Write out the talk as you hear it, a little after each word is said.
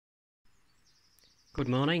Good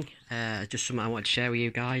morning. Just something I want to share with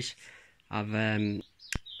you guys. I've been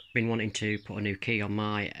wanting to put a new key on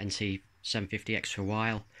my NC750X for a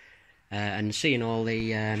while, and seeing all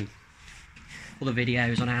the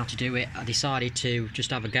videos on how to do it, I decided to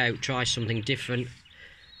just have a go, try something different.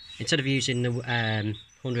 Instead of using the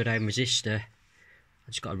 100 ohm resistor, I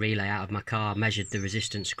just got a relay out of my car, measured the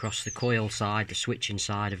resistance across the coil side, the switching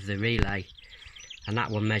side of the relay, and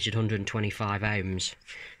that one measured 125 ohms.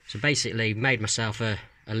 So basically made myself a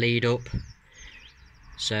lead up.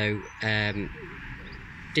 So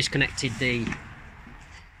disconnected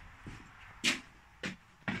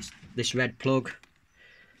this red plug.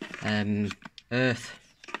 Earth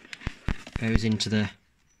goes into the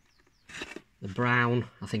brown,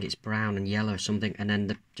 I think it's brown and yellow or something, and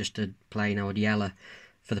then just a plain old yellow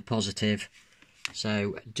for the positive.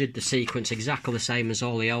 So did the sequence exactly the same as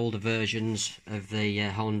all the older versions of the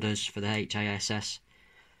Hondas for the HISS,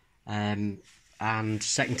 and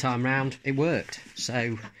second time round it worked.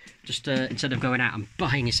 So just instead of going out and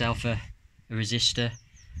buying yourself a resistor,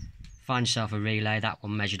 find yourself a relay. That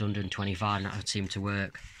one measured 125 and that seemed to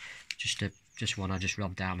work. Just one I just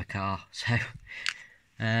robbed out of my car. So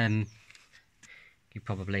you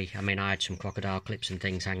probably, I mean, I had some crocodile clips and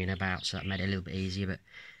things hanging about, so that made it a little bit easier, but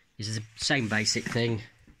it's the same basic thing.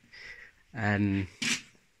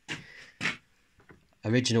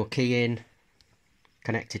 Original key in,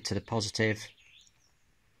 connected to the positive,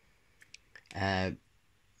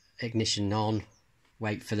 ignition on,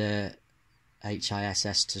 wait for the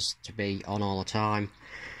HISS to be on all the time,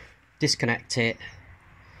 disconnect it,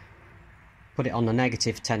 put it on the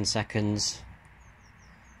negative 10 seconds,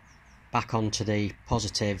 back onto the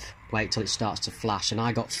positive, wait till it starts to flash, and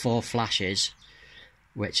I got 4 flashes,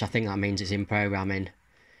 which I think that means it's in programming.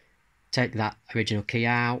 Take that original key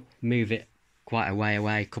out, move it quite a way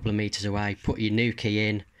away, a couple of meters away, put your new key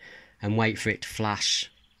in and wait for it to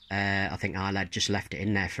flash. I think I just left it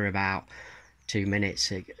in there for about 2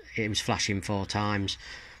 minutes. It was flashing 4 times.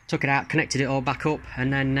 Took it out, connected it all back up,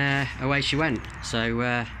 and then away she went.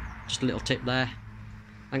 So just a little tip there.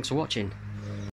 Thanks for watching.